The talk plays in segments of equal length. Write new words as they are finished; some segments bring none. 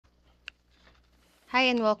Hi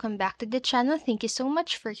and welcome back to the channel. Thank you so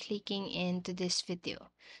much for clicking into this video.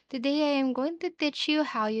 Today I am going to teach you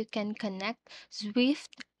how you can connect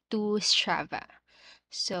Zwift to Strava.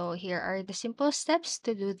 So here are the simple steps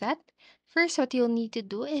to do that. First, what you'll need to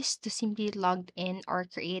do is to simply log in or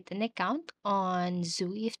create an account on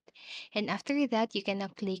Zwift. And after that, you can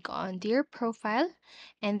now click on your profile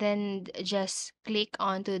and then just click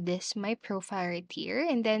onto this my profile right here.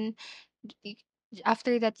 And then y-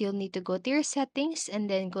 after that, you'll need to go to your settings and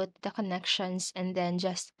then go to the connections and then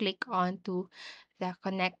just click on to the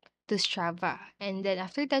connect to Strava. And then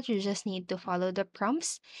after that, you just need to follow the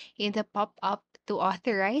prompts in the pop-up to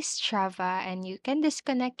authorize Strava, and you can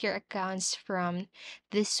disconnect your accounts from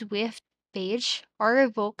the Swift page or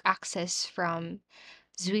revoke access from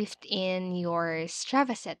Zwift in your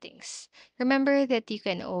Strava settings. Remember that you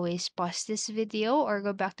can always pause this video or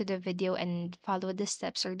go back to the video and follow the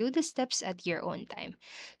steps or do the steps at your own time.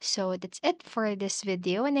 So that's it for this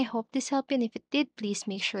video, and I hope this helped you. And if it did, please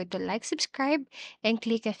make sure to like, subscribe, and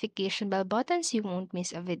click notification bell button so you won't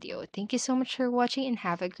miss a video. Thank you so much for watching and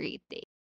have a great day.